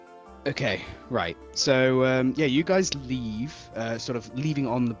Okay, right. So yeah, you guys leave, sort of leaving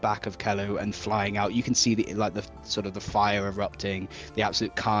on the back of Kello and flying out. You can see the sort of the fire erupting, the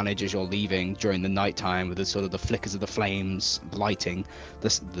absolute carnage as you're leaving during the nighttime, with the sort of the flickers of the flames lighting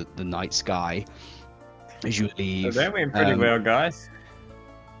the night sky as you leave. So that went pretty well, guys.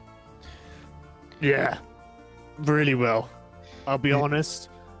 Yeah, really well. I'll be honest.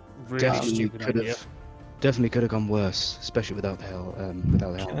 Really Definitely stupid idea. Definitely could have gone worse, especially without the help.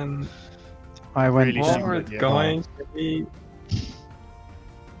 Without the help. I went Really What stupid we're idea. going to be...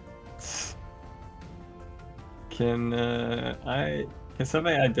 Can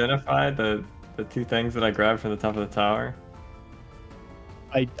somebody identify the two things that I grabbed from the top of the tower?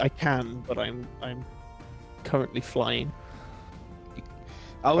 I can, but I'm currently flying.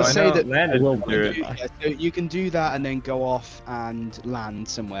 I would Well, I say know that Landon will can do it. yeah, so you can do that and then go off and land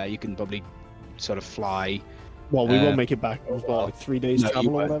somewhere. You can probably sort of fly. Well, we won't make it back. It was what, like 3 days No, you travel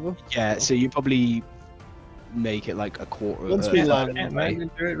or won't. whatever. Yeah, so you probably make it like a quarter. Once we land, Can't Landon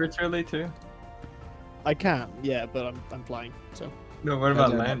do it ritually too? I can, yeah, but I'm flying. So. No, what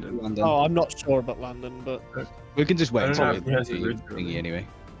about Landon? Oh, I'm not sure about Landon, but We can just wait I don't know until if he has the a ritual. thingy anyway.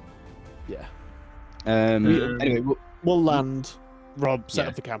 yeah, Anyway, we'll land. Rob, set Yeah.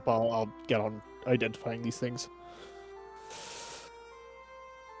 up the camp. I'll get on identifying these things.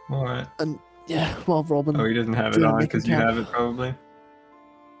 Alright. Yeah, well, Robin. Oh, he doesn't have it Doing on making because you camp. have it probably.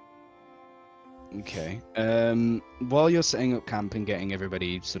 okay. While you're setting up camp and getting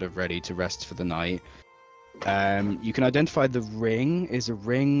everybody sort of ready to rest for the night, you can identify the ring is a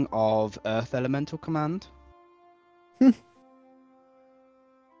ring of Earth Elemental command.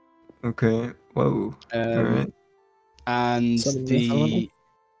 Okay. Whoa. Alright. And Summon the Earth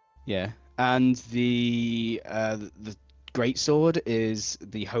Elemental? the great sword is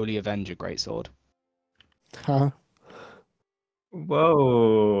the Holy Avenger great sword. Huh?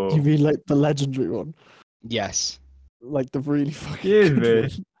 Whoa. You mean like the legendary one? Yes. Like the really fucking Excuse good me.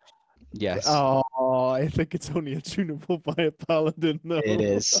 one? Yes. Oh, I think it's only attunable by a paladin, though. It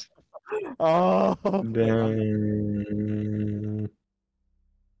is. Oh, Dang.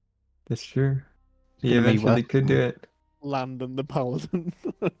 That's true. He gonna be eventually worth could do it. Landon the paladin.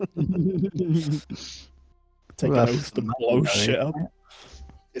 Take an Well, oath to blow shit up.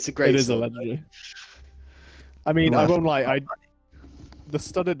 It's a great It is a sword. legendary. I mean, I Well, won't lie. The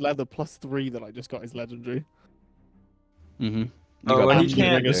studded leather +3 that I just got is legendary. Mm-hmm. Oh, well, he Absolute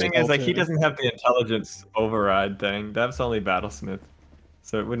can't. The biggest thing is, like, he spell doesn't have the intelligence override thing. That's only Battlesmith,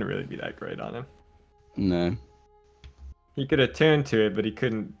 so it wouldn't really be that great on him. No. He could attune to it, but he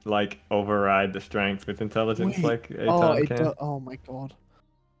couldn't like override the strength with intelligence Wait. like Oh, Aton it can. does. Oh my god.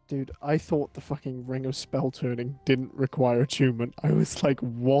 Dude, I thought the fucking Ring of Spell Turning didn't require attunement. I was like,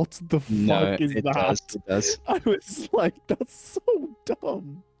 what the No, fuck is it that? does. It does. I was like, that's so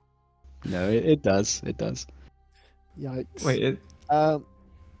dumb. No, it does. It does. Yikes. Wait, Um,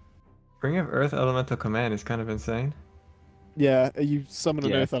 Ring of Earth Elemental Command is kind of insane. yeah, you summon an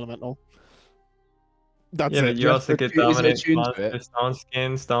Yeah. Earth Elemental. That's Yeah, it. but you also get Is it dominant attuned to monster, it? stone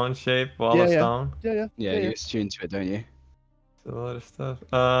skin, stone shape, wall Yeah, of yeah. stone. Yeah. Yeah, you tune to it, don't you? It's a lot of stuff.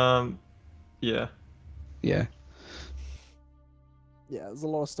 Yeah. Yeah. Yeah, there's a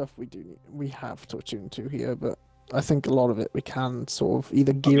lot of stuff we have to attune to here, but I think a lot of it we can sort of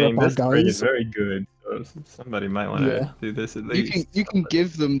either gear up our this ring is guys. very good, so somebody might want to Yeah. do this at You least. can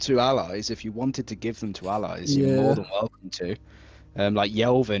give them to allies if you wanted to give them to allies. You're Yeah. more than welcome to. Like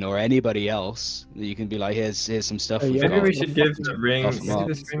Yelvin or anybody else, you can be like, here's some stuff. we've Yeah, Maybe got. we should give the ring. Off them Maybe up.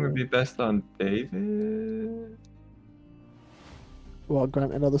 this ring would be best on David. Well,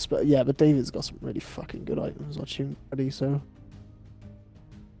 grant another spell. Yeah, but David's got some really fucking good items attuned already, so.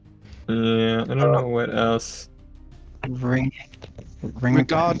 Yeah, I don't know what else. ring.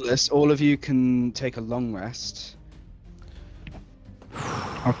 Regardless, all of you can take a long rest,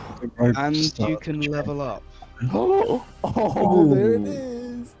 and you can level up. Oh, there it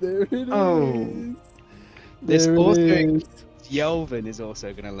is. There it is. Oh. This There it also is. Yelvin is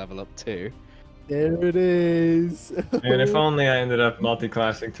also going to level up too. There it is. And if only I ended up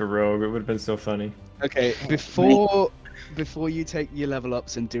multi-classing to Rogue, it would have been so funny. Okay, before you take your level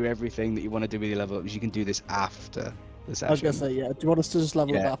ups and do everything that you want to do with your level ups, you can do this after the session. I was gonna say, yeah. Do you want us to just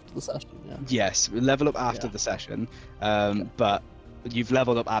level Yeah. up after the session? Yeah. Yes, level up after Yeah. the session, but you've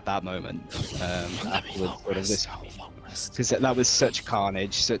leveled up at that moment. Afterwards, sort of this, because that was such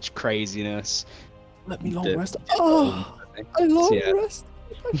carnage, such craziness. Let me long The- rest. Oh, I long Yeah. rest.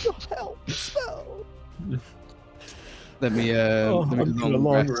 I got help spell. Let me I'm let me doing a long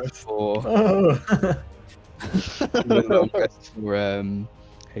long rest rest. for Oh. let me long rest for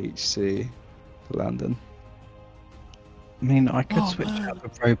HC for Landon. I mean, I could Oh, switch man. out the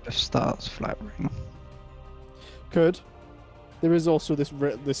rope of stars flat ring. Could. There is also this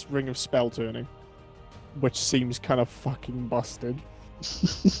this ring of spell turning, which seems kind of fucking busted.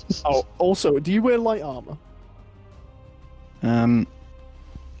 Oh, also, do you wear light armor?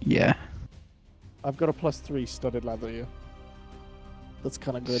 Yeah. I've got a +3 studded leather here. That's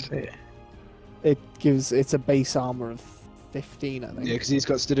kind of good. See. It's a base armor of 15, I think. Yeah, because he's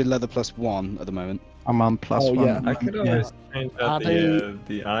got studded leather +1 at the moment. I'm on +1. Oh, yeah. I could yeah. always change out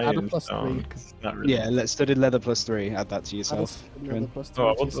the iron plus stone three. because it's not really. Yeah, let's studded leather +3. Add that to Add a yourself. studded leather Trin. +3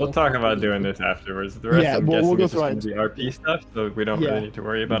 Oh, to we'll yourself. talk about doing this afterwards. The rest Yeah, I'm we'll guessing go is just through gonna be RP stuff, so we don't Yeah. really need to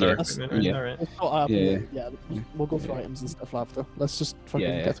worry about our Yeah. equipment right Yeah. now, right? We'll sort out, Yeah. we'll go through items and stuff after. Let's just fucking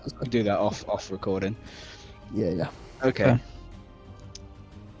Yeah, get this. we'll do that off recording. Yeah. Okay. Okay.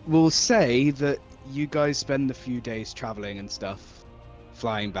 We'll say that you guys spend a few days traveling and stuff,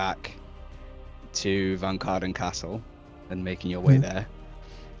 flying back to Karden Castle and making your way there.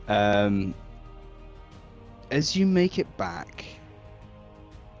 As you make it back,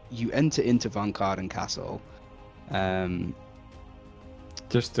 you enter into Karden Castle.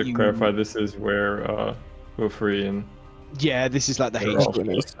 Just to You- clarify, this is where Wilfrey and Yeah, this is like the They're HQ all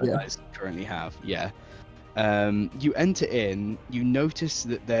close, you yeah. guys currently have. Yeah. You enter in, you notice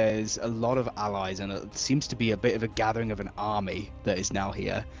that there's a lot of allies, and it seems to be a bit of a gathering of an army that is now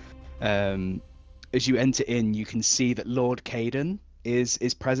here. As you enter in, you can see that Lord Karden is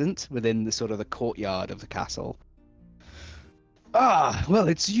present within the sort of the courtyard of the castle. Ah, well,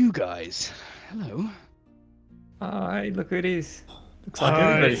 it's you guys. Hello. oh, hey, look who it is. Looks like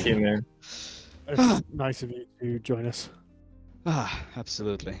Hi. everybody's in there. It's nice of you to join us. Ah,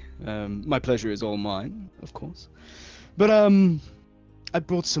 absolutely. My pleasure is all mine, of course. But I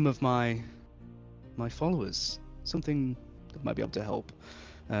brought some of my followers, something that might be able to help.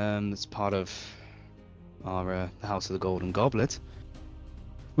 That's part of our the House of the Golden Goblet.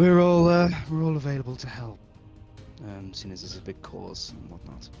 We're all available to help. Seeing as it's a big cause and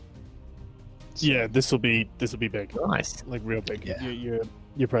whatnot. So- Yeah, this will be big, Nice. like real big. Yeah.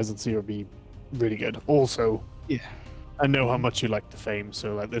 Your presence here will be really good. Also, Yeah. I know how much you like the fame,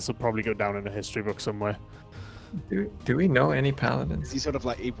 so like this will probably go down in a history book somewhere. Do we know any paladins? He sort of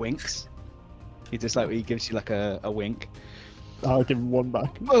like he winks. He just like he gives you like a wink. I'll give him one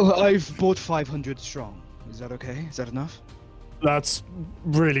back. Well, I've bought 500 strong. Is that okay? Is that enough? That's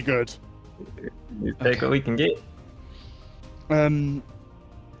really good. You take Okay. what we can get.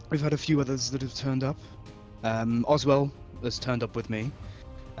 We've had a few others that have turned up. Oswell has turned up with me.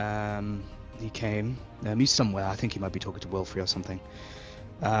 He came. He's somewhere. I think he might be talking to Wilfrey or something.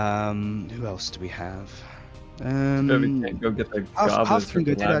 Who else do we have? So we can't go get the goblins from Halffinger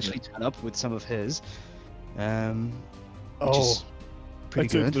the did lab. actually turn up with some of his. Which Oh, is pretty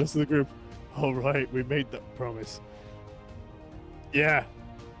I told good. the rest of the group. All right, we made that promise. Yeah.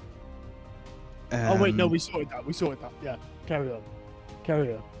 Oh wait, no, we sorted that. We sorted that. Yeah. Carry on.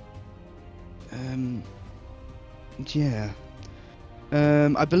 Carry on. Yeah.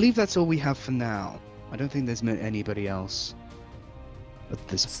 I believe that's all we have for now. I don't think there's anybody else at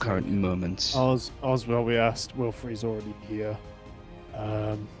this That's current like- moment. Oswell, we asked. Wilfrey's already here.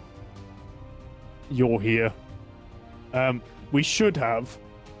 You're here. We should have,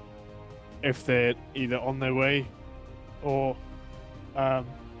 if they're either on their way or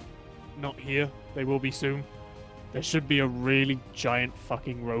not here. They will be soon. There should be a really giant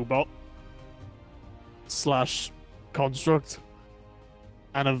fucking robot / construct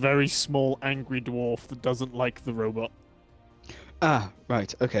and a very small angry dwarf that doesn't like the robot. Ah,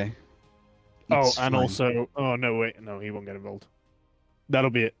 right, okay. Oh, That's and fine. also, oh no, wait, no, he won't get involved. That'll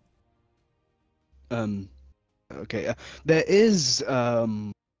be it. Okay. There is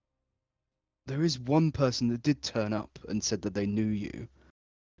one person that did turn up and said that they knew you.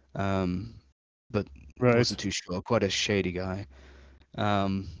 But I Right. wasn't too sure. Quite a shady guy.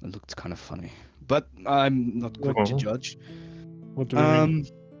 It looked kind of funny, but I'm not quick to Oh. judge. What do we mean?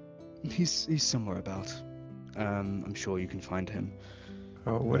 He's somewhere about. I'm sure you can find him.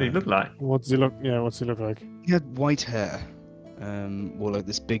 Oh, what do he look like? What's he look? Yeah, what's he look like? He had white hair. Wore like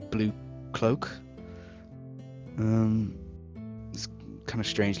this big blue cloak. It's kind of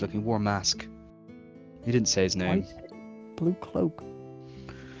strange looking. Wore a mask. He didn't say his name. Blue cloak.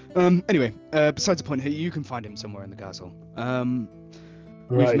 Anyway, besides the point here, you can find him somewhere in the castle.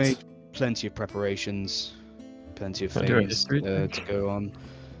 We've Right. made plenty of preparations, plenty of Wanna do a things history check? to go on.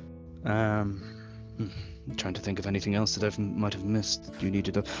 I'm trying to think of anything else that I might have missed. You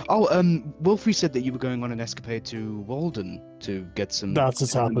needed to. Oh, Wolfrey said that you were going on an escapade to Walden to get some. That's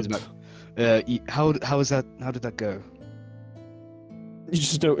just some happened. How was that? How did that go? You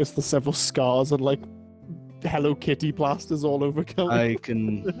just notice the several scars on like Hello Kitty plasters all over Kelly.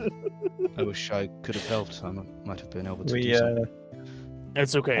 I wish I could have helped. I might have been able to We do something.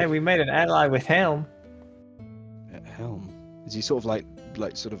 It's okay. hey, we made an ally with Helm. Helm. Is he sort of like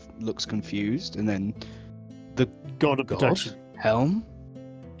sort of looks confused, and then the God of god protection. Helm?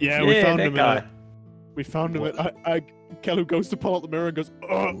 Yeah, we found that him. guy. We found him. Kellu goes to pull out the mirror and goes,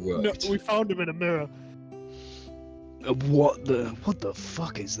 "Oh no, Right. we found him in a mirror." What the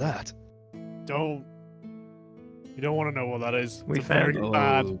fuck is that? Don't. You don't want to know what that is. We It's a very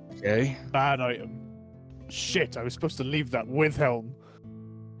found- Okay. bad item. Shit, I was supposed to leave that with Helm.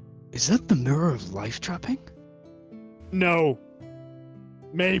 Is that the mirror of life trapping? No.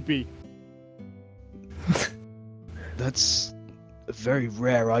 Maybe. That's a very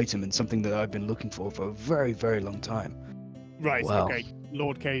rare item and something that I've been looking for a very, very long time. Right. Wow. Okay,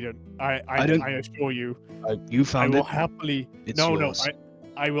 Lord Caden. I I don't- assure you, You I found will it. happily. It's No, yours. no.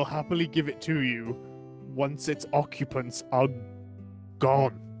 I will happily give it to you once its occupants are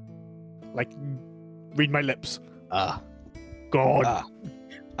gone. Like, read my lips. Ah. Gone. Ah.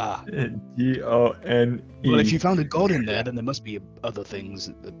 Gone. Well, if you found a god in there, then there must be other things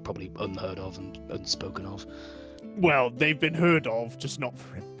that are probably unheard of and unspoken of. Well, they've been heard of, just not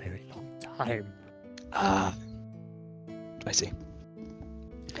for a very long time. Ah. I see.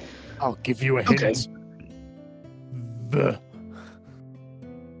 I'll give you a hint. Okay. The.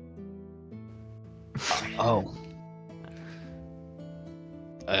 Oh.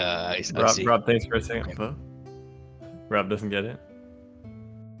 I see. Rob, thanks for a second. But Rob doesn't get it.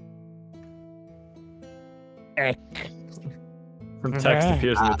 Eck. From text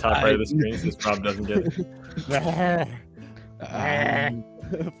appears in the top right of the screen, says Rob doesn't get it.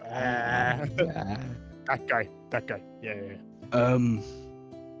 That guy. Yeah. I'm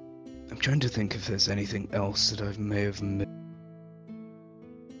trying to think if there's anything else that I may have missed.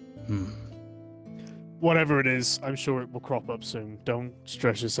 Whatever it is, I'm sure it will crop up soon. Don't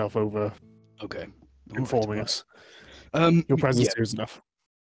stress yourself over Okay. informing us. Your Your presence here is enough.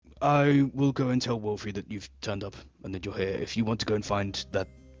 I will go and tell Wolfrey that you've turned up and that you're here. If you want to go and find that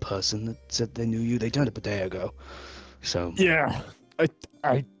person that said they knew you, they turned up a day ago. So Yeah,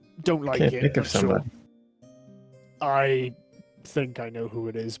 I don't like Can't it. think of I'm sure. somebody. I think I know who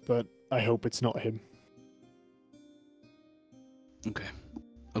it is, but I hope it's not him. okay,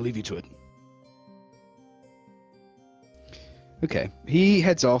 I'll leave you to it. Okay, he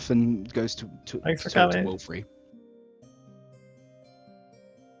heads off and goes to Thanks for talk to coming. Wolfrey.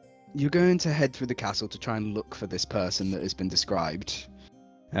 You're going to head through the castle to try and look for this person that has been described.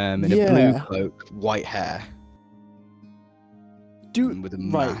 In a blue Yeah. cloak, white hair, and with a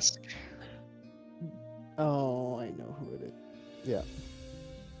right. mask. Oh, I know who it is. Yeah.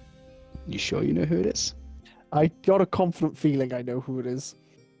 You sure you know who it is? I got a confident feeling I know who it is.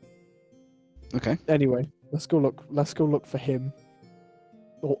 Okay. Anyway, let's go look. Let's go look for him.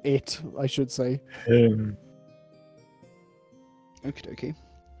 Or it, I should say. Him. Okie dokie.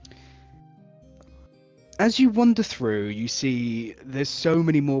 As you wander through, you see there's so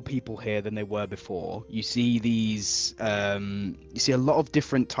many more people here than there were before. You see these, you see a lot of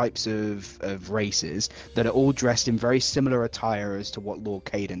different types of races that are all dressed in very similar attire as to what Lord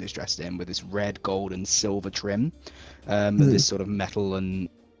Caden is dressed in, with this red, gold, and silver trim, this sort of metal, and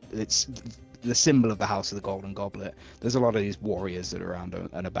it's the symbol of the House of the Golden Goblet. There's a lot of these warriors that are around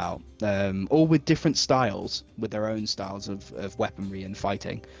and about, all with different styles, with their own styles of weaponry and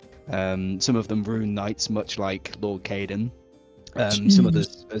fighting. Some of them rune knights, much like Lord Caden. Some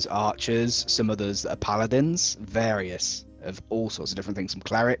others as archers, some others are paladins, various of all sorts of different things. Some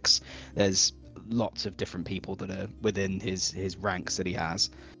clerics. There's lots of different people that are within his ranks that he has.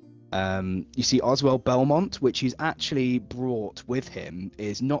 You see Oswell Belmont, which he's actually brought with him,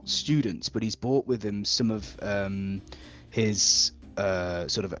 is not students, but he's brought with him some of his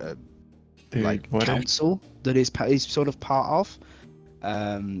sort of like council that he's sort of part of.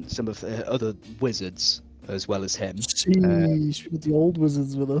 Some of the other wizards as well as him. Sheesh, we got the old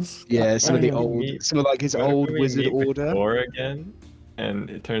wizards with us. Yeah, some of the Why don't we old, meet- some of like his What if old we wizard meet with order. Thor again, and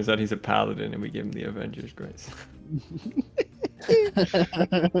it turns out he's a paladin, and we give him the Avengers Grace.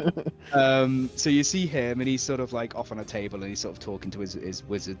 So you see him, and he's sort of like off on a table, and he's sort of talking to his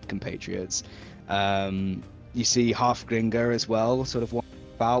wizard compatriots. You see Halfgringer as well, sort of walking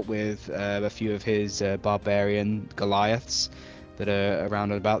about with a few of his barbarian Goliaths that are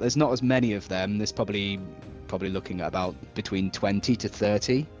around and about. There's not as many of them. There's probably looking at about between 20 to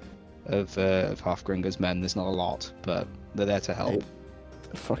 30 of Halfgringer's men. There's not a lot, but they're there to help.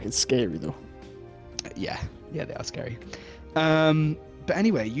 Fucking scary though. Yeah, they are scary. But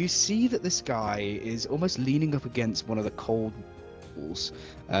anyway, you see that this guy is almost leaning up against one of the cold walls,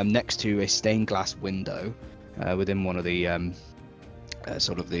 next to a stained glass window within one of the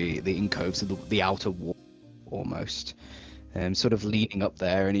sort of the alcoves of the outer wall, almost, sort of leaning up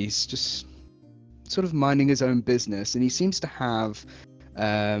there, and he's just sort of minding his own business, and he seems to have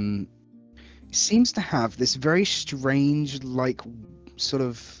this very strange, like, sort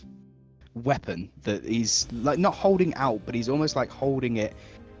of weapon that he's like not holding out, but he's almost like holding it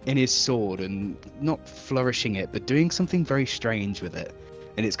in his sword and not flourishing it, but doing something very strange with it.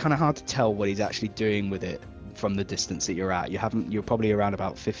 And it's kind of hard to tell what he's actually doing with it from the distance that you're at. You're probably around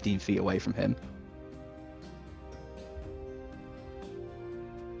about 15 feet away from him.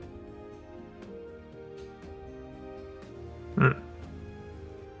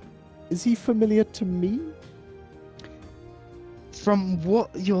 Is he familiar to me? From what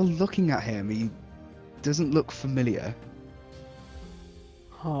you're looking at him, he doesn't look familiar.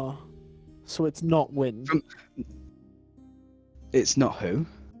 Huh. So it's not Wind. It's not who?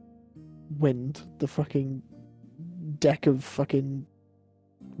 Wind, the fucking deck of fucking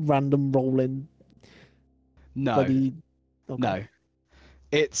random rolling. No. Bloody... Okay. No.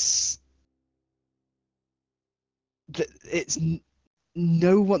 It's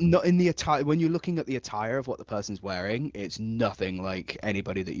no one, not in the attire. When you're looking at the attire of what the person's wearing, it's nothing like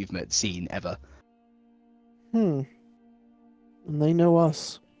anybody that you've seen ever. And they know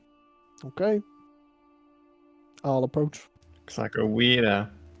us. Okay. I'll approach. Looks like a weirdo.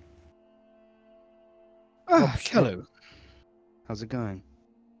 Ah, hello. How's it going?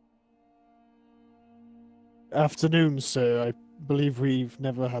 Afternoon, sir. I believe we've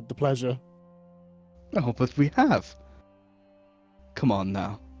never had the pleasure. Oh, but we have. Come on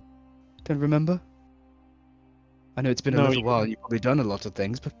now. Don't remember? I know it's been a little while and you've probably done a lot of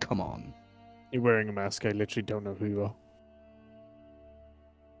things, but come on. You're wearing a mask. I literally don't know who you are.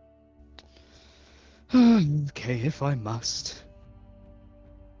 Okay, if I must.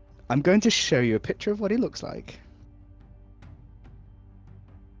 I'm going to show you a picture of what he looks like.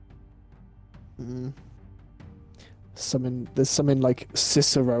 There's something like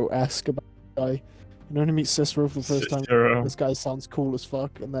Cicero-esque about the guy. You know when you meet Cicero for the first time, this guy sounds cool as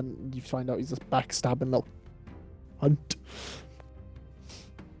fuck, and then you find out he's just backstabbing little hunt.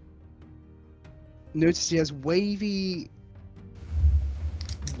 Notice he has wavy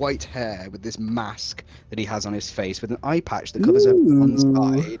white hair with this mask that he has on his face with an eye patch that covers over one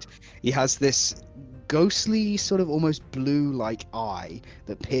side. He has this ghostly sort of almost blue-like eye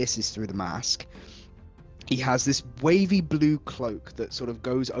that pierces through the mask. He has this wavy blue cloak that sort of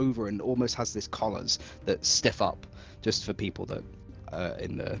goes over and almost has this collars that stiff up, just for people that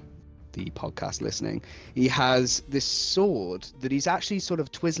in the podcast listening. He has this sword that he's actually sort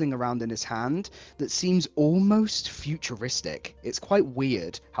of twizzling around in his hand that seems almost futuristic. It's quite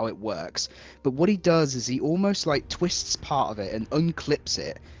weird how it works, but what he does is he almost like twists part of it and unclips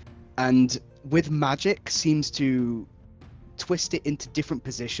it, and with magic seems to twist it into different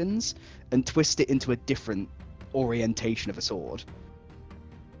positions and twist it into a different orientation of a sword.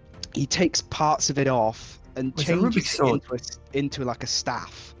 He takes parts of it off and changes it into like a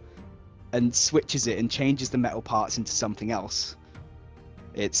staff and switches it and changes the metal parts into something else.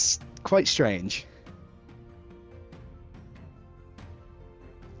 It's quite strange.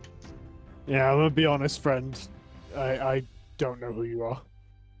 Yeah, I'm gonna be honest, friend. I don't know who you are.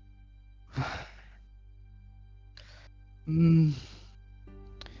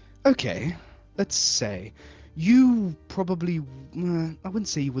 Okay, let's say you probably, I wouldn't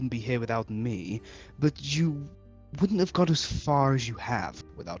say you wouldn't be here without me, but you wouldn't have got as far as you have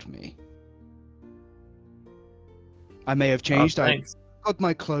without me. I may have changed. I got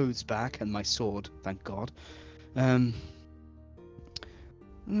my clothes back and my sword, thank God. Can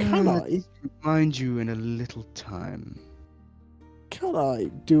I remind you in a little time? Can I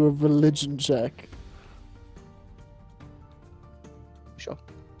do a religion check? Sure.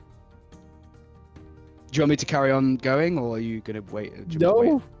 Do you want me to carry on going, or are you gonna wait?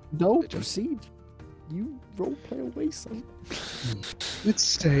 No, proceed. You roleplay away, son. Let's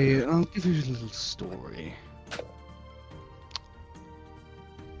say I'll give you a little story.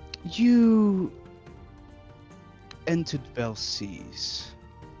 You entered Belseas,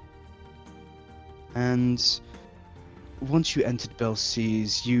 and once you entered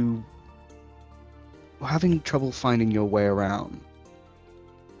Belseas, you were having trouble finding your way around.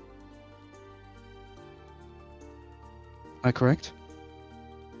 Am I correct?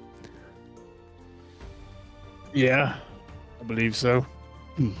 Yeah, I believe so.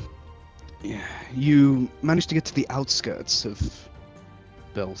 Yeah, you managed to get to the outskirts of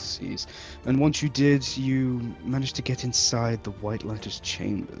Belseas, and once you did, you managed to get inside the White Lighter's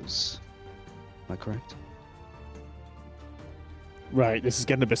chambers. Am I correct? Right, this is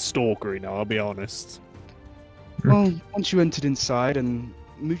getting a bit stalkery now, I'll be honest. Well, once you entered inside and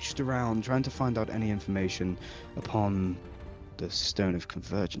mooched around trying to find out any information upon the Stone of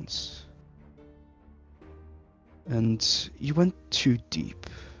Convergence, and you went too deep.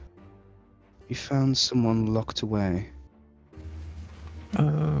 You found someone locked away.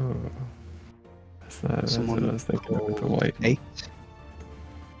 Oh. That's what I was thinking of with the white. 8.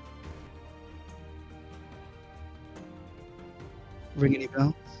 Ring any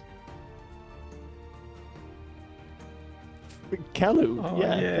bells? Kalu, Oh,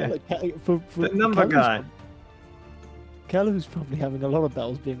 yeah. yeah. For The number Kalu's guy. Kalu's probably having a lot of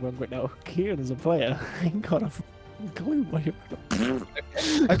bells being rung right now. Kieran is a player. I ain't got a clue what you're...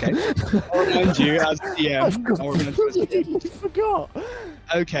 Okay. I'll remind you as DM. I've I'll remind you as DM. completely forgot.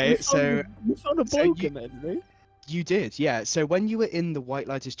 Okay, so You found a so bloke you- in there, didn't you? you did, yeah. So when you were in the White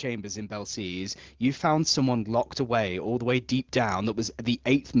Lighters chambers in Belsize, you found someone locked away all the way deep down that was the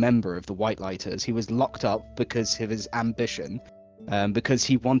 8th member of the White Lighters. He was locked up because of his ambition, because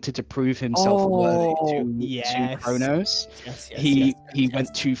he wanted to prove himself worthy to yes. Kronos. Yes, He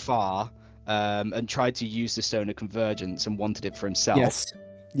went too far and tried to use the Stone of Convergence and wanted it for himself. Yes.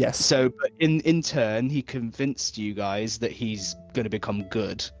 Yes. So, but in turn, he convinced you guys that he's going to become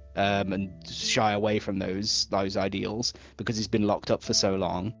good and shy away from those ideals because he's been locked up for so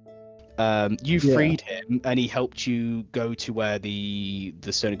long. You Yeah. freed him, and he helped you go to where the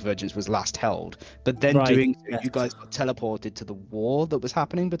Stone of Convergence was last held. But then Right, doing so, yes. you guys got teleported to the war that was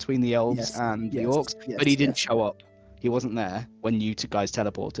happening between the elves Yes, and the yes, orcs. yes, But he didn't yes. show up. He wasn't there when you two guys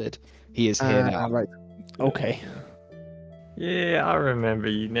teleported. He is here now. Right. Okay. Yeah, I remember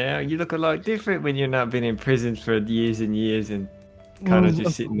you now. You look a lot different when you're not been in prison for years and years and kind of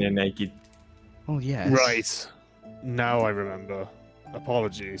just sitting there naked. Oh yes. Right. Now I remember.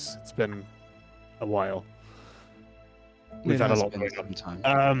 Apologies. It's been a while. We've It had a has lot been going on. some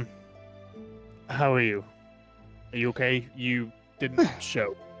time. How are you? Are you okay? You didn't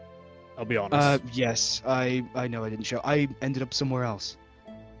show. I'll be honest. Yes, I know I didn't show. I ended up somewhere else.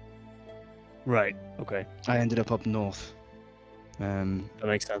 Right. Okay. I ended up north. That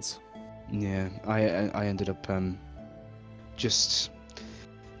makes sense. Yeah, I ended up just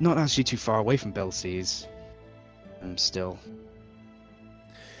not actually too far away from Belsize. Still,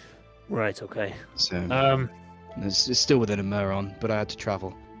 Right. Okay. so it's still within a Muron, but I had to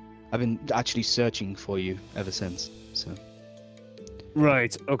travel. I've been actually searching for you ever since. So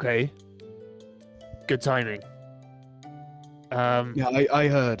Right. Okay. Good timing. yeah, I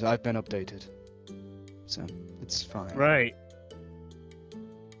heard. I've been updated, so it's fine. Right.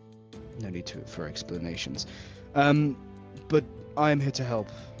 No need for explanations. But I am here to help.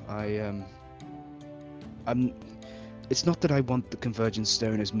 I'm. It's not that I want the Convergence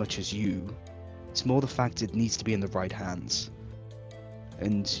Stone as much as you. It's more the fact it needs to be in the right hands.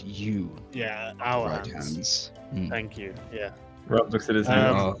 And you, Yeah. the Our right hands. hands. Mm. Thank you. Yeah. Rob looks at his You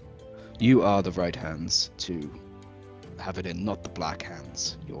hands. you are the right hands to have it in, not the black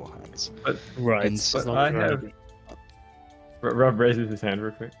hands. Your hands. Right. And- As But long I as we're have- agree- Rob raises his hand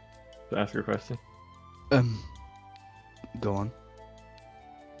real quick to ask a question. Go on.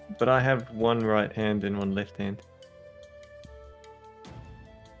 But I have one right hand and one left hand.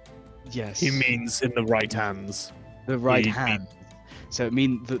 Yes. He means in the right hands. the right he- hand. So it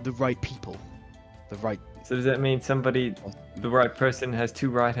means the right people. The right. So does that mean the right person has two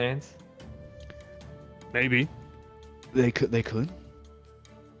right hands? Maybe. They could.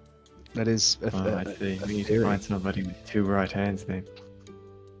 That is. Oh, I see. We need to theory. find somebody with two right hands then.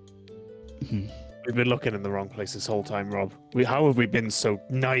 Mhm. We've been looking in the wrong place this whole time, Rob. How have we been so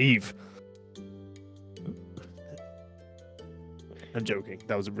naive? I'm joking.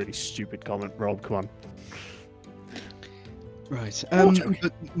 That was a really stupid comment, Rob. Come on. Right. joking.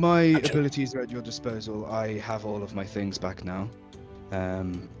 But my joking. abilities are at your disposal. I have all of my things back now.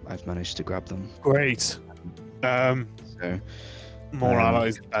 I've managed to grab them. Great. So More Um,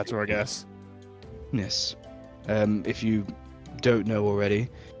 allies, the better, I guess. yes. If you don't know already,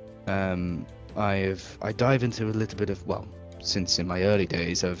 I dive into a little bit of, well, since in my early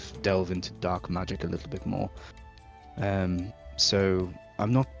days I've delved into dark magic a little bit more. So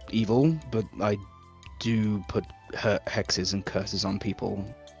I'm not evil, but I do put hexes and curses on people.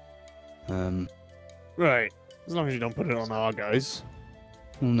 Right. As long as you don't put it on our guys.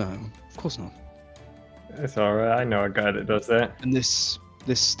 Well, no, of course not. That's alright. I know a guy that does that. And this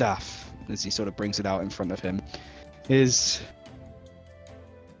staff, as he sort of brings it out in front of him, is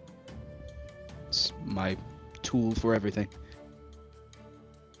it's my tool for everything.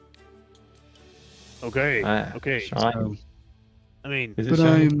 Okay. Ah, Okay. shiny. So, I mean, Is it but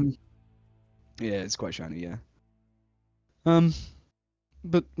shiny? yeah, it's quite shiny, yeah.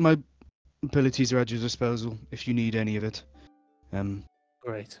 But my abilities are at your disposal if you need any of it.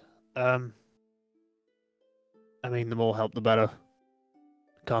 Great. I mean, the more help, the better.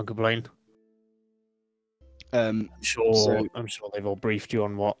 Can't complain. Um, I'm sure they've all briefed you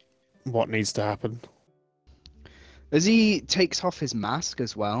on what needs to happen. as he takes off his mask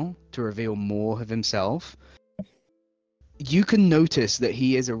as well to reveal more of himself, you can notice that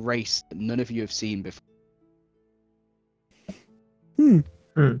he is a race that none of you have seen before.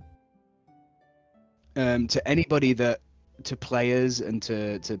 To anybody to players and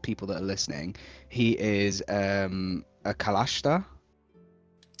to people that are listening, he is a Kalashta.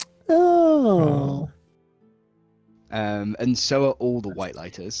 Oh, And so are all the White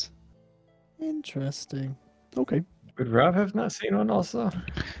Lighters. interesting. Okay. Would Rob have not seen one also?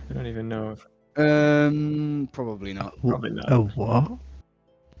 I don't even know. Probably not. Probably not. Oh, what?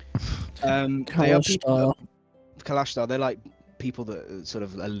 They are people Kalashtar. Kalashtar, they're like people that sort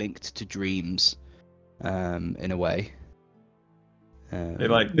of are linked to dreams, in a way. They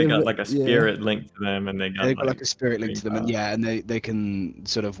got like a spirit linked to them, and they've got like a spirit linked to them, and they can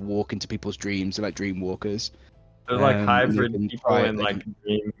sort of walk into people's dreams. They're like dream walkers. They're like and hybrid they can people try- and they like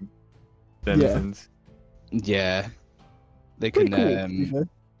dream denizens. Yeah, they Pretty can. cool, to be fair.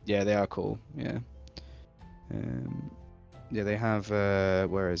 Yeah, they are cool. Yeah. Yeah, they have.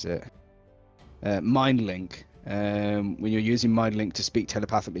 Where is it? Mind link. When you're using Mind Link to speak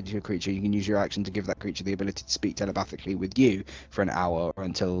telepathically to a creature, you can use your action to give that creature the ability to speak telepathically with you for an hour or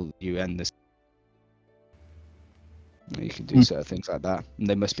until you end this. You can do certain things like that, and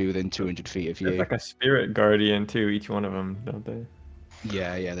they must be within 200 feet of There's you. like a spirit guardian too, each one of them, don't they?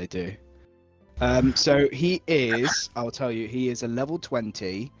 Yeah, they do. So he is. I'll tell you, he is a level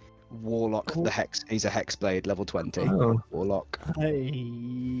 20 warlock. Cool. The hex. He's a hexblade, level 20 Oh, warlock.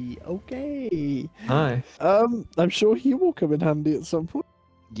 Hey, okay. nice. I'm sure he will come in handy at some point.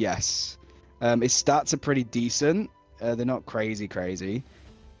 Yes. His stats are pretty decent. They're not crazy.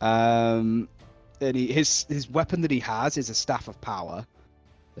 And his weapon that he has is a staff of power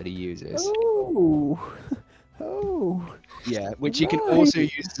that he uses. Oh, Yeah, which he can also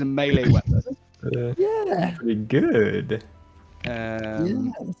right. use as a melee weapon. Yeah. Pretty good.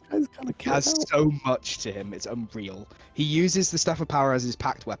 This guy's kind of Has so much to him, it's unreal. He uses the staff of power as his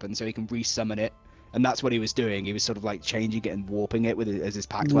pact weapon, so he can resummon it, and that's what he was doing. He was sort of like changing it and warping it as his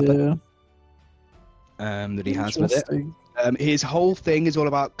pact weapon. That he has with it. His whole thing is all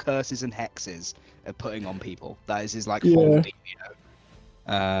about curses and hexes putting on people. That is his like whole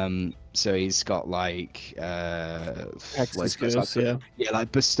dealio. So he's got like Hexes curse,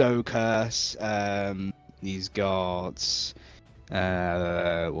 like bestow curse. He's got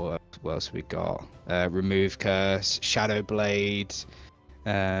what else we got? Remove curse, shadow blade,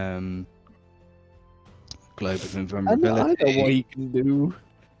 globe of invulnerability. I know what he can do.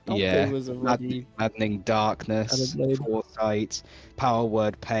 Yeah, Was a ruggy maddening darkness, Shadow blade. foresight, power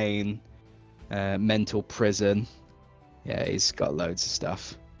word pain, mental prison. Yeah, he's got loads of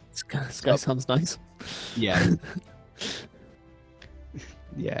stuff. This guy sounds nice. Yeah.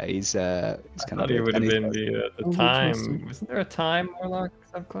 Yeah, he's I kind thought of. it would have been the time. interesting. Wasn't there a time warlock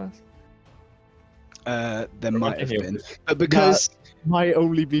subclass? There might have thinking of been, but because Might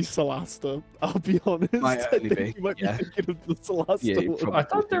only be Solasta, I'll be honest. Might I only think be, you might yeah. be thinking of the Solasta Yeah, you one. probably- I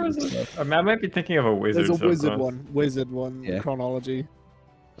thought there was I might be thinking of a wizard. There's a subclass. wizard one, Yeah. chronology.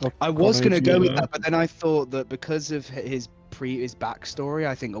 I was gonna go with Yeah. that, but then I thought that because of his backstory,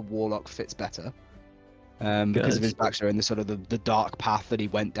 I think a warlock fits better. Because of his backstory and the sort of the dark path that he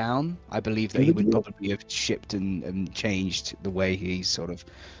went down, I believe that he would probably have shipped and changed the way he sort of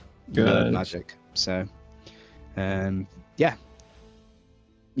learned Good. magic. So, yeah.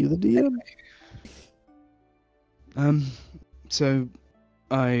 You the DM? So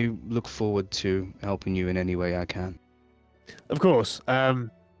I look forward to helping you in any way I can. Of course.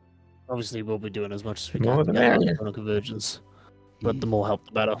 Obviously, we'll be doing as much as we More can the to get merrier. on a convergence. But the more help,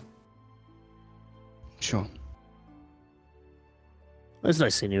 the better. Sure. It's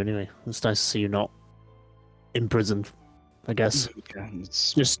nice seeing you anyway. It's nice to see you not imprisoned, I guess. Yeah,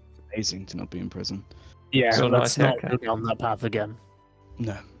 it's Just amazing to not be in prison. yeah, So let's nice not haircut. go down that path again.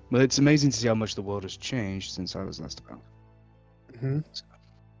 No. Well, it's amazing to see how much the world has changed since I was last about. Mm-hmm.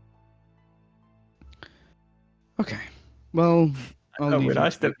 Okay. Well, I'll leave When you I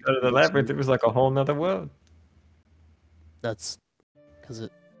to stepped it. out of the labyrinth, it was like a whole nother world. That's because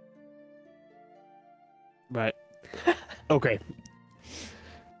it. Right. Okay.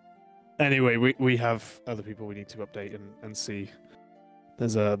 Anyway, we have other people we need to update and see.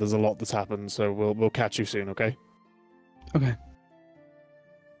 There's a lot that's happened, so we'll catch you soon, okay? Okay.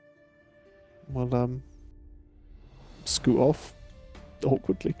 Well, scoot off.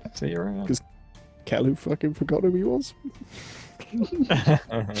 awkwardly. See you around. Because- Kelly fucking forgot who he was.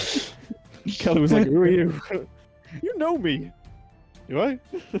 Kelly was like, "Who are you? You know me, do I?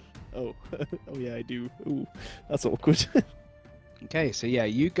 Oh, oh yeah, I do. Ooh, that's awkward." Okay, so yeah,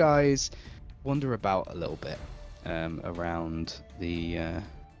 you guys wander about a little bit around the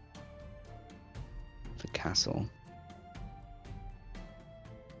castle.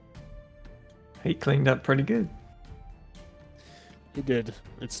 He cleaned up pretty good. He did.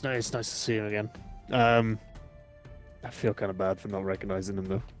 It's nice to see him again. I feel kind of bad for not recognizing him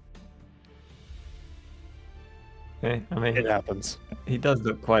though. Yeah, I mean, It happens. he does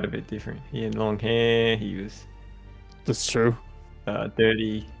look quite a bit different. He had long hair. He was That's true.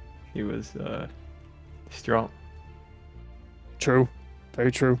 dirty. He was distraught. True.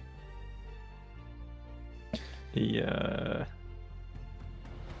 Very true. He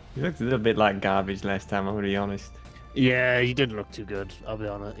looked a little bit like garbage last time. I'm gonna be honest. Yeah, he didn't look too good. I'll be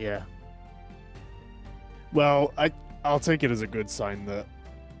honest. Yeah. Well, I'll take it as a good sign that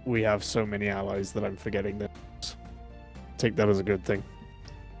we have so many allies that I'm forgetting that. Take that as a good thing.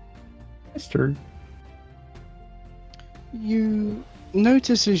 That's true. You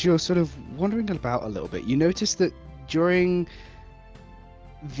notice as you're sort of wandering about a little bit, you notice that during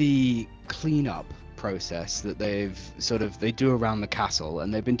the cleanup process that they do around the castle,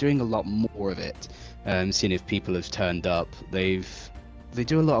 and they've been doing a lot more of it, seeing if people have turned up. They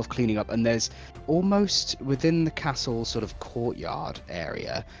do a lot of cleaning up, and there's almost within the castle sort of courtyard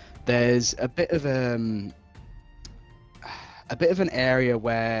area, there's a bit of an area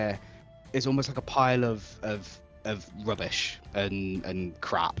where it's almost like a pile of rubbish and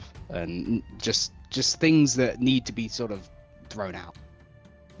crap and just things that need to be sort of thrown out,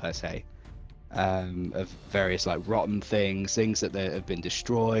 per se, of various like rotten things that have been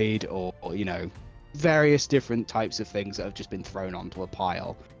destroyed, or you know, various different types of things that have just been thrown onto a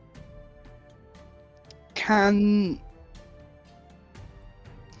pile. Can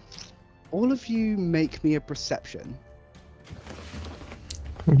all of you make me a perception?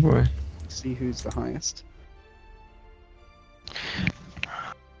 Oh boy. See who's the highest. I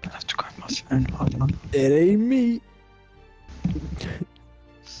have to grab my phone. Hold on. It ain't me.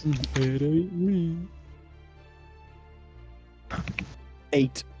 It ain't me.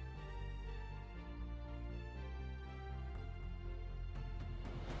 8.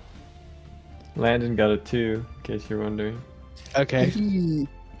 Landon got a 2, in case you're wondering. Okay.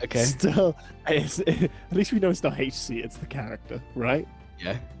 Okay. Still, at least we know it's not HC, it's the character, right?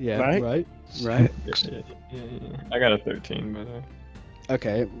 Yeah. Yeah. Right? Right. Yeah. I got a 13, by the way.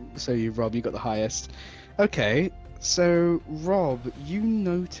 Okay. So Rob, you got the highest. Okay. So Rob, you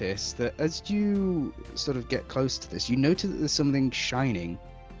notice that as you sort of get close to this, you notice that there's something shining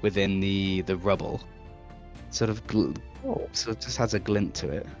within the rubble. Sort of just has a glint to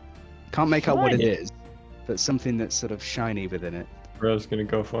it. Can't make out what it Shiny. is, but something that's sort of shiny within it. Rob's gonna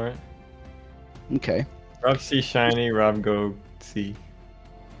go for it. Okay. Rob see shiny, Rob go see.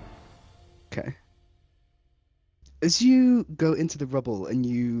 Okay. As you go into the rubble and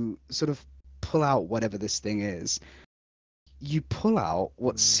you sort of pull out whatever this thing is, you pull out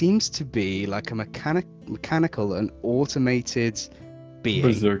what seems to be like a mechanical and automated being,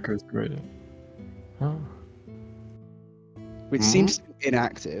 Berserker's great. Oh. which seems to be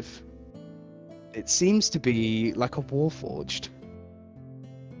inactive. It seems to be like a warforged.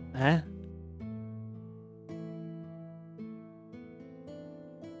 Huh?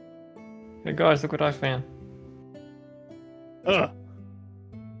 Hey guys, look what I found. Where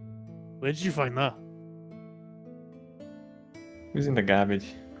did you find that? It was in the garbage.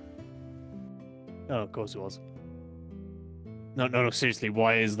 Oh, of course it was. No, seriously,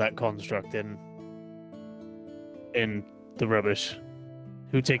 why is that construct in the rubbish?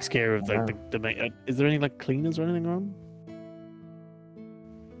 Who takes care of like is there any like cleaners or anything on?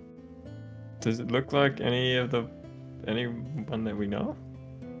 Does it look like anyone that we know?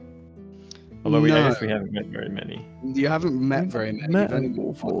 Although I guess we haven't met very many. You haven't met very many. You've only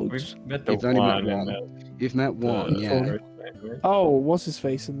Warforged. We've met the You've only met one. and one. You've met one, the yeah. first language. Oh, what's his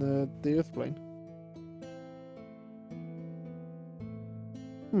face in the Earth plane?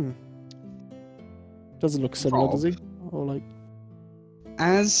 Doesn't look similar, Rob. does he? Or like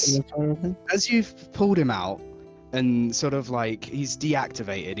As similar kind of thing? as you've pulled him out and sort of like he's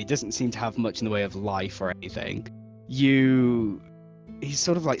deactivated, he doesn't seem to have much in the way of life or anything. He's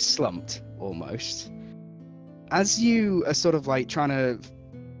sort of like slumped almost. As you are sort of like trying to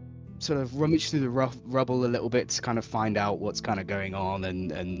sort of rummage through the rubble a little bit to kind of find out what's kind of going on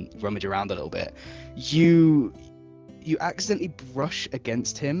and rummage around a little bit, you accidentally brush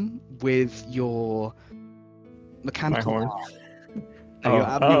against him with your mechanical horn. arm.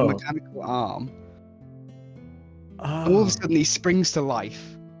 your mechanical arm. And all of a sudden, he springs to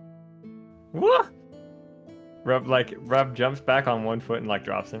life. What? Rob jumps back on one foot and like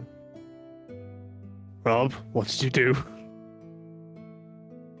drops him. Rob, what did you do?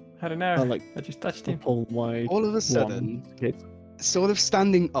 I don't know. I I just touched him. Pull my All of a sudden, sort of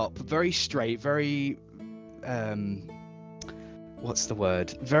standing up, very straight, very what's the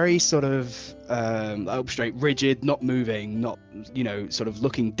word? Very sort of up straight, rigid, not moving, not sort of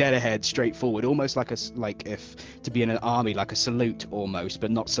looking dead ahead, straight forward, almost like if to be in an army, like a salute almost,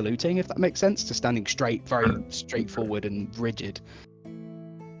 but not saluting, if that makes sense. To standing straight, very straightforward and rigid.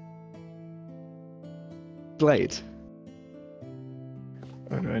 Blade.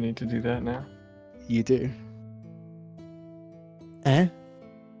 Oh, do I need to do that now? You do. Eh?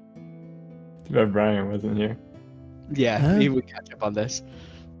 Too bad Brian wasn't here. Yeah, Huh? he would catch up on this.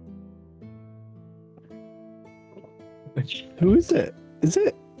 Who is it? Is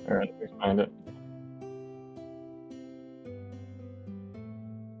it? Alright, let me find it.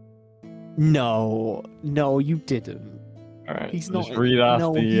 No, you didn't. Alright, He's just not- read off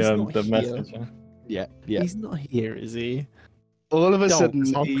no, he's not the here. message. Huh? Yeah. He's not here, is he? All of a Don't, sudden,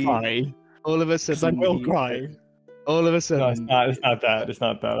 'cause I'll cry. all of a Because I sudden, will cry. All of a No, sudden, it's not that. It's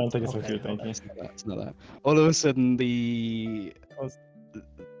not that. I don't think it's what Okay, you're thinking. It's not that. All of a sudden, the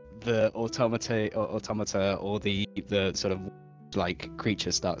automata or the sort of like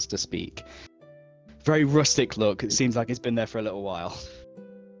creature starts to speak. Very rustic look. It seems like it's been there for a little while.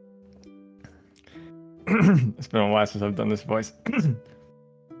 It's been a while since I've done this voice.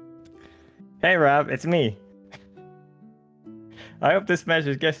 Hey Rob, it's me. I hope this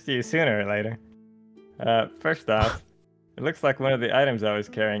message gets to you sooner or later. First off, it looks like one of the items I was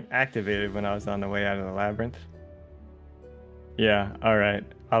carrying activated when I was on the way out of the labyrinth. Yeah, alright,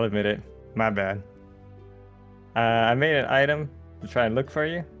 I'll admit it. My bad. I made an item to try and look for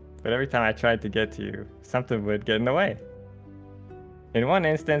you, but every time I tried to get to you, something would get in the way. In one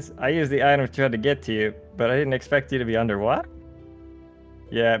instance, I used the item to try to get to you, but I didn't expect you to be underwater.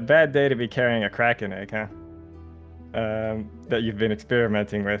 Yeah, bad day to be carrying a Kraken egg, huh? That you've been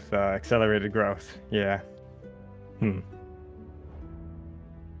experimenting with accelerated growth. Yeah. Then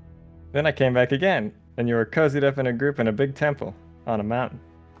I came back again, and you were cozied up in a group in a big temple on a mountain.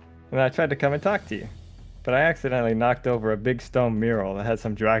 And I tried to come and talk to you, but I accidentally knocked over a big stone mural that had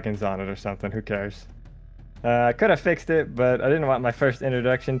some dragons on it or something. Who cares? I could have fixed it, but I didn't want my first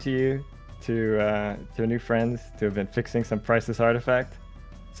introduction to you, to new friends, to have been fixing some priceless artifact.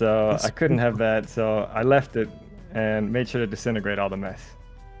 So I couldn't have that, so I left it and made sure to disintegrate all the mess.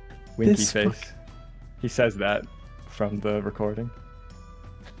 Winky This face. He says that from the recording.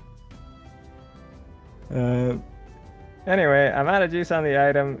 Anyway, I'm out of juice on the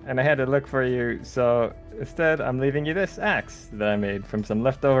item, and I had to look for you, so instead I'm leaving you this axe that I made from some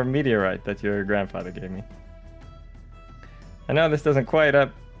leftover meteorite that your grandfather gave me. I know this doesn't quite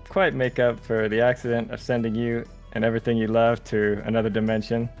make up for the accident of sending you and everything you love to another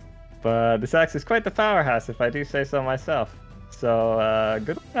dimension, but this axe is quite the powerhouse if I do say so myself. So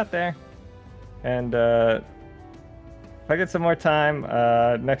good luck out there, and if I get some more time,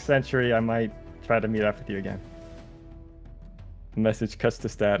 next century I might try to meet up with you again. The message cuts to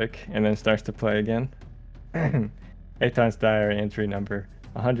static and then starts to play again. Aton's diary entry number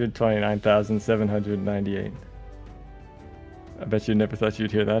 129,798. I bet you never thought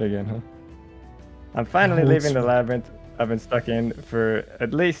you'd hear that again, huh? I'm finally leaving the labyrinth I've been stuck in for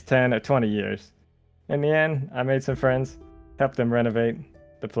at least 10 or 20 years. In the end, I made some friends, helped them renovate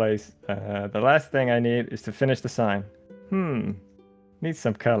the place. The last thing I need is to finish the sign. Needs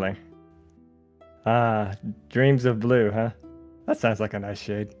some color. Ah, dreams of blue, huh? That sounds like a nice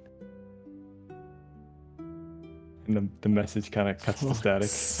shade. And the message kind of cuts to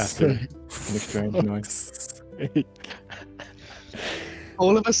static after an strange noise.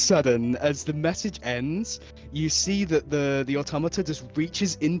 All of a sudden, as the message ends, you see that the automata just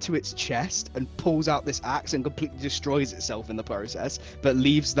reaches into its chest and pulls out this axe and completely destroys itself in the process, but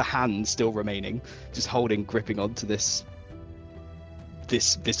leaves the hand still remaining, just gripping onto this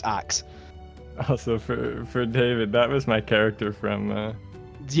axe. Also, for David, that was my character from.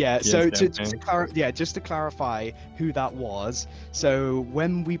 Yeah. So Kian's just to clarify who that was. So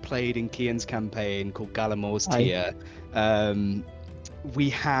when we played in Kian's campaign called Galamor's Tier,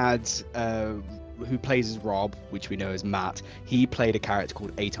 we had who plays as Rob, which we know as Matt. He played a character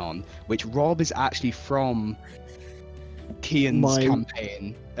called Aton, which Rob is actually from Kian's My-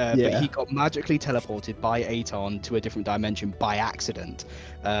 campaign, but Yeah. he got magically teleported by Aton to a different dimension by accident.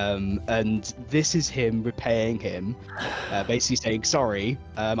 And this is him repaying him, basically saying, sorry,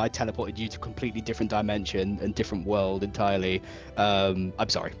 I teleported you to a completely different dimension and different world entirely. I'm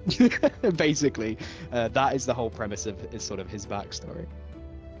sorry. Basically, that is the whole premise of sort of his backstory.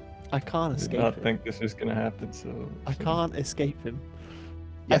 I can't I did escape not him. think this was gonna happen. So I can't escape him.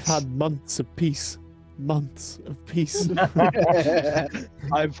 Yes. I've had months of peace. Months of peace. I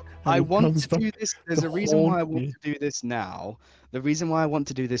he want comes to back do this. There's to a reason why I haunt want me. to do this now. The reason why I want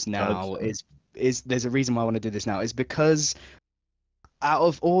to do this now Gotcha. is there's a reason why I want to do this now is because out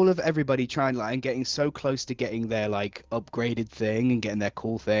of all of everybody trying like and getting so close to getting their like upgraded thing and getting their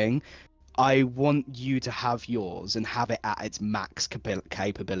cool thing, I want you to have yours and have it at its max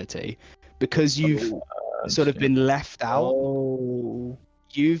capability because you've sort of been left out. Oh.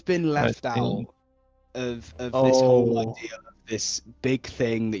 You've been left I see. out of this whole Oh. idea of this big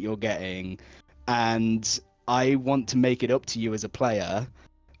thing that you're getting, and I want to make it up to you as a player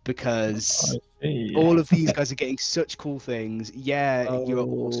because I see. all of these guys are getting such cool things. Yeah, you're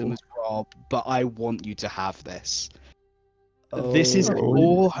awesome Oh. as Rob, but I want you to have this. This is Oh.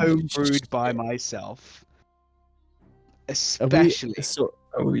 all homebrewed by myself, especially So,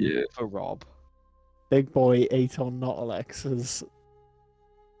 Oh yeah. for Rob. big boy Aton, not Alex,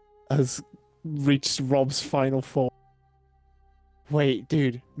 has reached Rob's final form. Wait,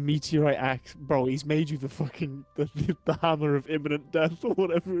 dude, meteorite axe, bro. He's made you the fucking the hammer of imminent death or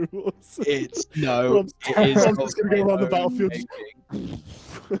whatever it was. It's no, Rob's- it is Rob's just gonna go around the own battlefield. making.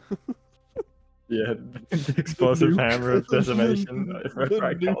 Yeah, the explosive nuke. hammer of decimation. If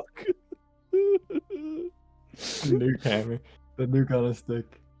I The call it the nuke hammer, the nuke on a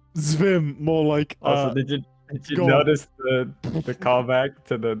stick. Zvim, more like Also, did you go on. notice the callback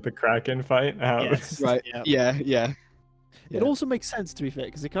to the Kraken fight? How Yes. Right? Yeah. Yeah. It also makes sense, to be fair,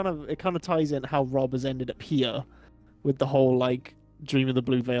 because it kind of ties in how Rob has ended up here with the whole like Dream of the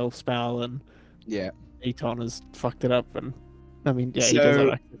Blue Veil spell, and Yeah. Aton has fucked it up, and I mean, yeah, he So, does have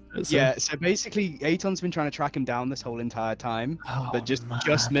access to it, so- Yeah, so basically, Aton's been trying to track him down this whole entire time, but just man.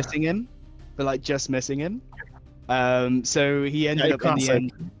 missing him. But like just missing him. So he ended Yeah, up in the classic.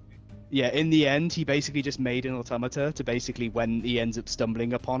 end. Yeah, in the end, he basically just made an automata to basically when he ends up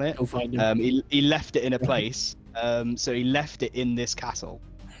stumbling upon it, Go find him. he left it in a place. So he left it in this castle.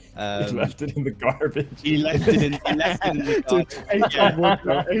 he left it in the garbage. He left it in. He left it in the Dude, garden. Aton would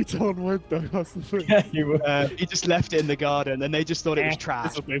though. Aton would though. That's the thing. Yeah, he would. He just left it in the garden, and they just thought it was trash.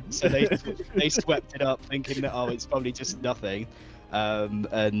 Discipline. So they swept it up, thinking that it's probably just nothing.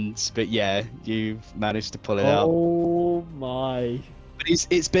 But yeah, you've managed to pull it out. Oh my! But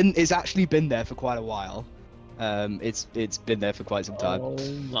it's actually been there for quite a while. It's been there for quite some time. Oh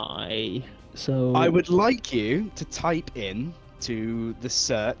my! So I would like you to type in to the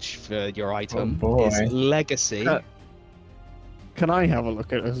search for your item. boy. It's legacy. Can I have a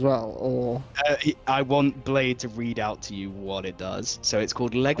look at it as well, or I want Blade to read out to you what it does. So it's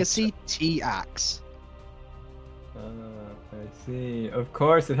called Legacy T Axe. I see. Of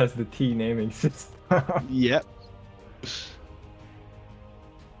course, it has the T naming system. Yep.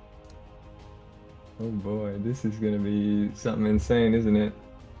 Oh boy, this is gonna be something insane, isn't it?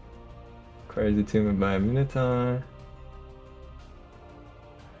 Crazy Tomb by a Minotaur.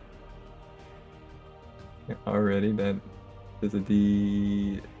 Yeah, already that there's a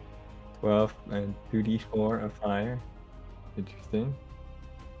D12 and 2D4 of fire. Interesting.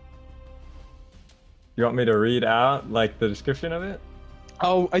 You want me to read out like the description of it?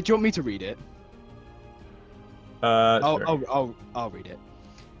 Oh, do you want me to read it? Sure. I'll read it.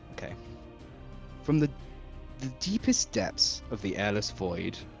 Okay. From the deepest depths of the airless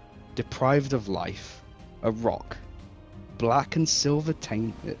void, deprived of life, a rock, black and silver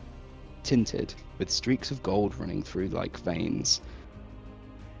tinted, with streaks of gold running through like veins.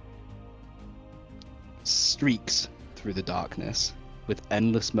 Streaks through the darkness, with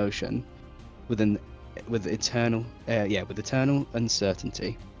endless motion, with eternal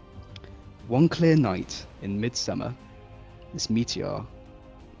uncertainty. One clear night in midsummer, this meteor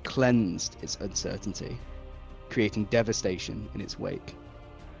cleansed its uncertainty, creating devastation in its wake.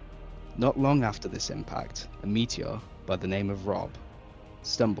 Not long after this impact, a meteor by the name of Rob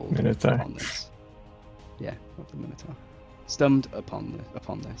stumbled Minotaur. upon this. Yeah, Rob the Minotaur. Stumbled upon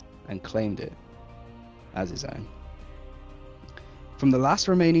this and claimed it as his own. From the last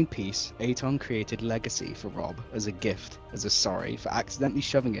remaining piece, Aton created Legacy for Rob as a gift, as a sorry for accidentally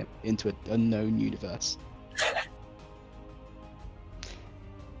shoving it into an unknown universe.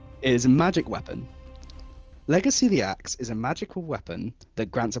 It is a magic weapon. Legacy the Axe is a magical weapon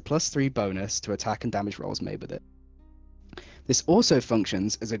that grants a +3 bonus to attack and damage rolls made with it. This also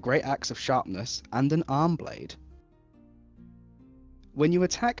functions as a great axe of sharpness and an arm blade. When you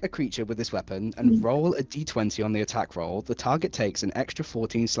attack a creature with this weapon and roll a d20 on the attack roll, the target takes an extra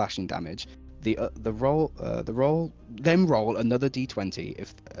 14 slashing damage. Then roll another d20.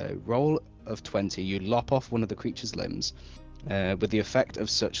 If a roll of 20, you lop off one of the creature's limbs, with the effect of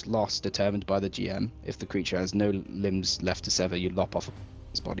such loss determined by the GM. If the creature has no limbs left to sever, you lop off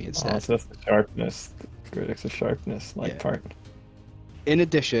his body instead. Oh, so that's the sharpness. Great axe of sharpness, part. In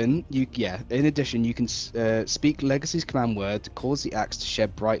addition, you can speak Legacy's command word to cause the axe to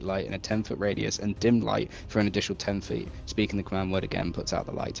shed bright light in a 10-foot radius and dim light for an additional 10 feet. Speaking the command word again puts out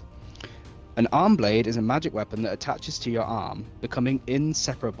the light. An arm blade is a magic weapon that attaches to your arm, becoming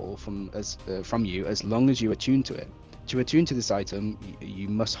inseparable from you as long as you attune to it. To attune to this item, you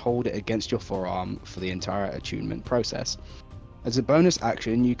must hold it against your forearm for the entire attunement process. As a bonus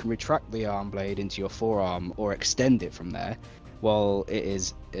action, you can retract the arm blade into your forearm or extend it from there. While it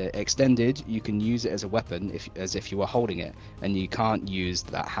is extended, you can use it as a weapon as if you were holding it, and you can't use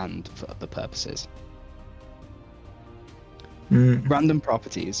that hand for other purposes. Random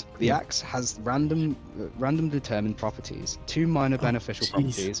properties. The axe has random determined properties, 2 minor beneficial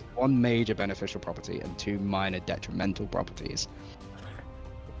properties, 1 major beneficial property, and 2 minor detrimental properties.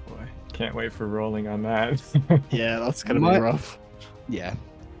 Boy, can't wait for rolling on that. Yeah, that's gonna be rough. Yeah.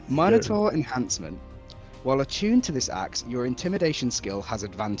 Minotaur enhancement. While attuned to this axe, your intimidation skill has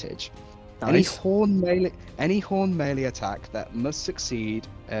advantage. Nice. Any horn melee attack that must succeed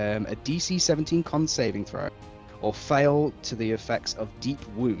a DC 17 con saving throw or fail to the effects of deep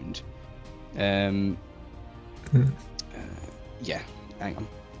wound. Yeah, hang on.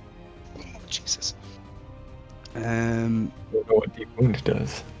 Oh, Jesus. I don't know what deep wound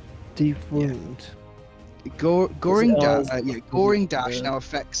does. Deep wound. Goring dash now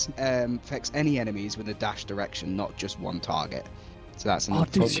affects any enemies with a dash direction, not just one target. So that's an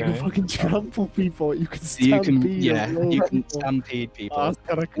dude, you can fucking trample people. You can stampede. You can stampede people. Oh, that's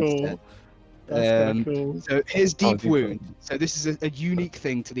kind of cool. That's kind of cool. So here's deep wound. So this is a unique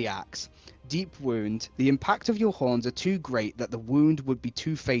thing to the axe. Deep wound. The impact of your horns are too great that the wound would be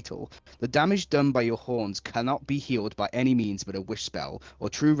too fatal. The damage done by your horns cannot be healed by any means but a wish spell, or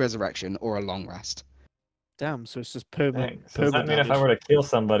true resurrection, or a long rest. Damn, so it's just permanent. So does that mean if I were to kill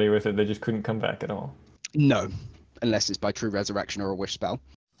somebody with it, they just couldn't come back at all? No, unless it's by true resurrection or a wish spell.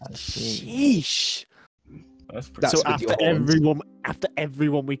 Sheesh. That's So after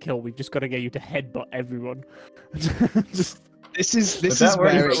everyone we kill, we've just got to get you to headbutt everyone. This is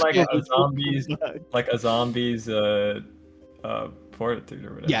where it's like a zombie's fortitude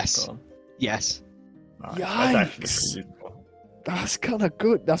or whatever. Yes. It's called. Yes. Nice. That's actually pretty useful. That's kind of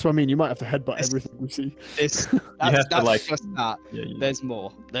good. That's what I mean. You might have to headbutt everything we see. That's just that. Yeah, There's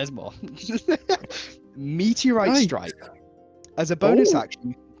more. Meteorite strike. As a bonus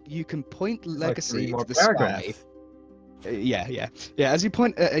action, you can point legacy to the sky. As you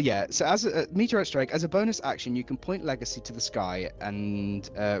point, So as a meteorite strike, as a bonus action, you can point legacy to the sky and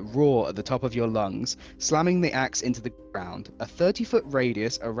roar at the top of your lungs, slamming the axe into the ground. A 30-foot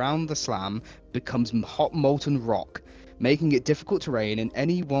radius around the slam becomes hot molten rock, making it difficult terrain, and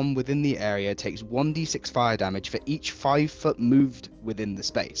anyone within the area takes 1d6 fire damage for each 5 foot moved within the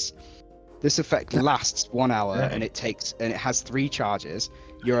space. This effect lasts 1 hour, and it has 3 charges.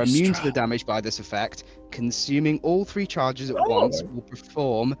 You're immune to the damage by this effect. Consuming all 3 charges at once will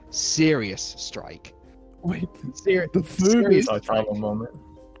perform Serious Strike. Wait, Serious moment.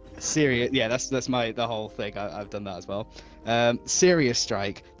 Serious, yeah, that's the whole thing. I've done that as well. Serious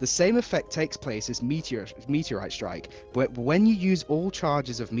Strike. The same effect takes place as Meteorite Strike, but when you use all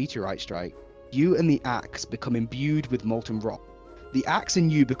charges of Meteorite Strike, you and the axe become imbued with molten rock. The axe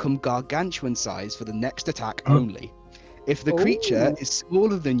and you become gargantuan size for the next attack only. If the creature is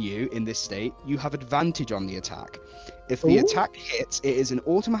smaller than you in this state, you have advantage on the attack. If the attack hits, it is an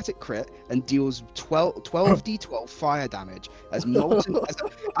automatic crit and deals 12d12 fire damage as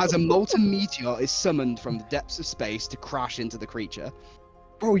a molten meteor is summoned from the depths of space to crash into the creature.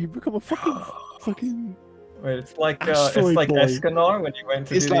 Bro, you become a fucking Wait, it's like Isilenor when you went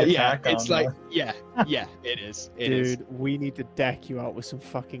to do the attack. It is. Dude, we need to deck you out with some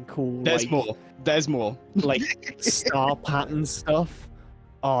fucking cool. There's more. Like star pattern stuff.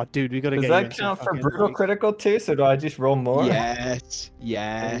 Oh, dude, we gotta Does get. Does that count for brutal critical too? So do I just roll more?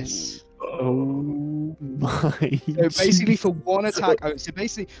 Yes. Oh my. So basically, for one attack, so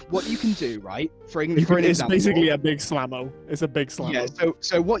basically, what you can do, right? It's basically a big slammo. It's a big slammo. Yeah.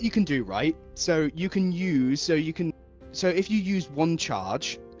 So what you can do, right? So if you use one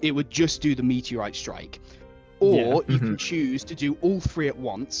charge, it would just do the meteorite strike. Or Yeah. you can choose to do all three at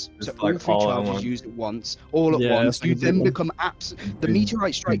once. Just So all like three all at charges once. used at once, all at Yeah, once. that's like You a big then one. become the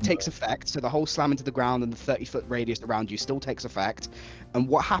meteorite strike takes effect, so the whole slam into the ground and the 30-foot radius around you still takes effect. And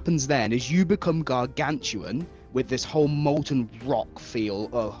what happens then is you become gargantuan with this whole molten rock feel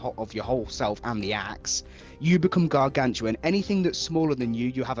of your whole self and the axe. You become gargantuan. Anything that's smaller than you,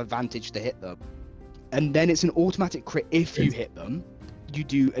 you have advantage to hit them. And then it's an automatic crit if you hit them. You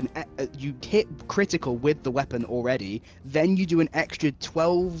do you hit critical with the weapon already. Then you do an extra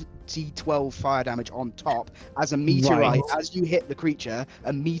 12d12 fire damage on top as a meteorite. Right. As you hit the creature,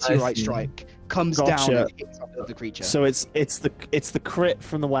 a meteorite see. strike comes Gotcha. down and hits up the creature. So it's the crit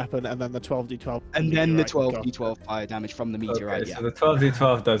from the weapon, and then the 12d12. and then the meteorite. 12d12 fire damage from the meteorite. Okay, Yeah. so the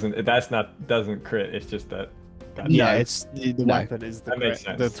 12d12 doesn't crit. It's just that. Yeah, No. it's the No. weapon is the That crit. makes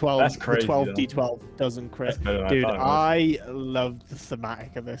sense. The 12 That's crazy, the 12d12 doesn't crit. That's better than Dude, I thought it was. I love the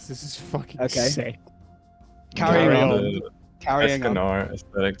thematic of this. This is fucking Okay. sick. Carrying Carry on. on. Carrying on. Escanor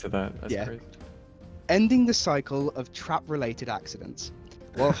aesthetic to that. That's Yeah. crazy. Ending the cycle of trap-related accidents.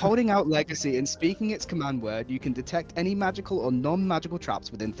 While holding out Legacy and speaking its command word, you can detect any magical or non-magical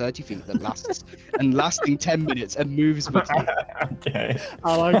traps within 30 feet that lasts lasting 10 minutes and moves with you. Okay.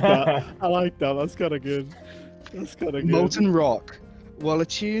 I like that. I like that. That's kind of good. That's kind of good. Molten Rock. While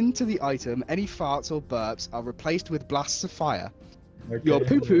attuned to the item, any farts or burps are replaced with blasts of fire. Your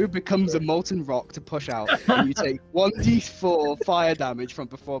poo-poo becomes a molten rock to push out, and you take 1d4 fire damage from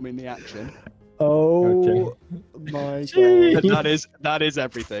performing the action. Oh my Jeez. god. That is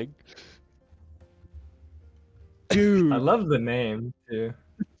everything. Dude, I love the name too.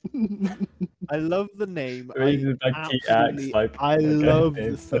 I love the name. Or is it like the axe, absolutely- like I love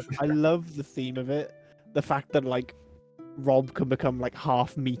the it's I love the theme of it. The fact that like Rob can become like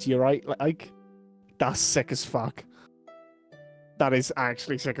half meteorite, like that's sick as fuck. That is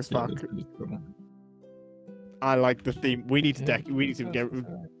actually sick as fuck. I like the theme. We need to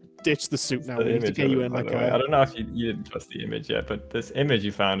ditch the suit now. We need to get you in like I a don't know if you didn't trust the image yet, but this image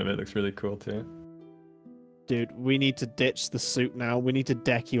you found of it looks really cool too. dude. We need to ditch the suit now. We need to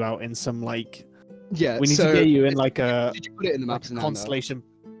deck you out in some like. Yeah. We need so, to get you in like a Did you put it in the like maps a now? constellation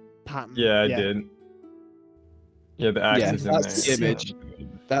pattern. Yeah, I did. Yeah, the axe Yeah, is in that's there. the image.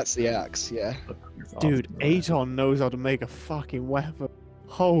 That's the axe. Yeah. It's Dude, awesome. Aton knows how to make a fucking weapon.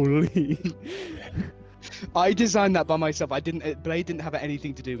 Holy. I designed that by myself. Blade didn't have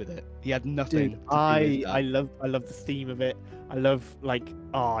anything to do with it. He had nothing. Dude, to do with I that. love the theme of it. I love like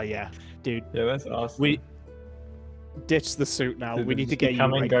yeah, dude. Yeah, that's awesome. We ditch the suit now. Dude, We need to just get you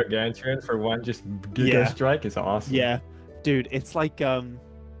becoming like, gargantuan for one just giga Yeah. strike is awesome. yeah, dude. It's like oh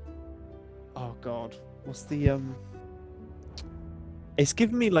god, what's the It's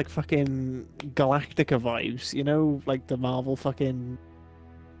giving me like fucking Galactica vibes, you know, like the Marvel fucking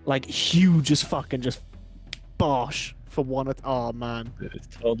like huge as fucking just bosh for one at oh man. It's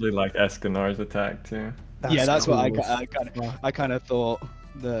totally like Escanor's attack too. Yeah, that's what cool as I kind of thought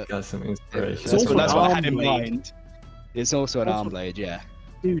that. Got some inspiration. It's also That's what I an had in arm blade. mind. It's also an Also- arm blade. Yeah.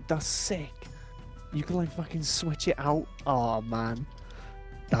 Dude, that's sick. You can like fucking switch it out. Oh man,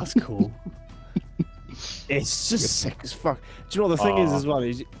 that's cool. It's just sick as fuck. Do you know what the thing is as well?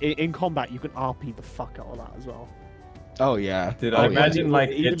 Is in combat you can RP the fuck out of that as well. Oh yeah. Dude, Oh, I yeah. imagine like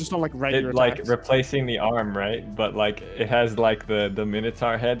even it, just on like regular it like attacks. replacing the arm, right? But like it has like the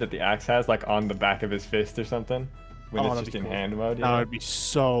minotaur head that the axe has, like on the back of his fist or something. When Oh, it's that'd just be in cool. hand mode. That would be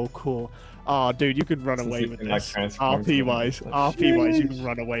so cool. Oh, dude, you could run Since away you with can, like, this. transform RP wise, things, like, RP wise, you sheesh. can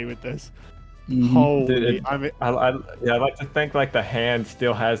run away with this. Mhm. Holy, Dude, it- I mean, I like to think like the hand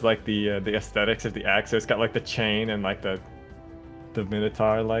still has like the aesthetics of the axe. So it's got like the chain and like the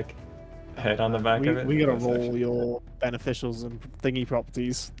minotaur like head on the back of it. we gotta That's roll actually- your beneficials and thingy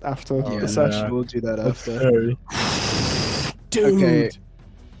properties after Yeah, the session. we'll do that after. Scary. Dude, Okay.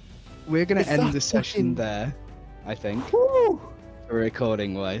 We're gonna If end that the session fucking- there, I think, Woo!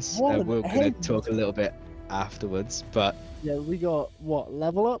 recording wise. What an We're gonna end. talk a little bit afterwards, but Yeah, we got what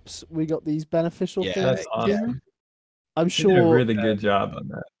level ups? We got these beneficial Yeah, things. That's to do. awesome. I'm You did a sure. really good job on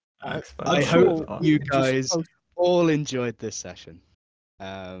that. I- Axe fight. I I'm That hope was sure awesome. you just guys post- all enjoyed this session.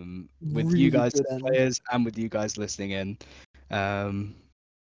 With Really you guys good as end. players and with you guys listening in. And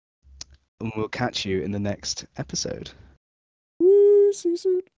we'll catch you in the next episode. Woo, see you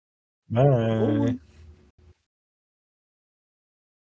soon. Bye.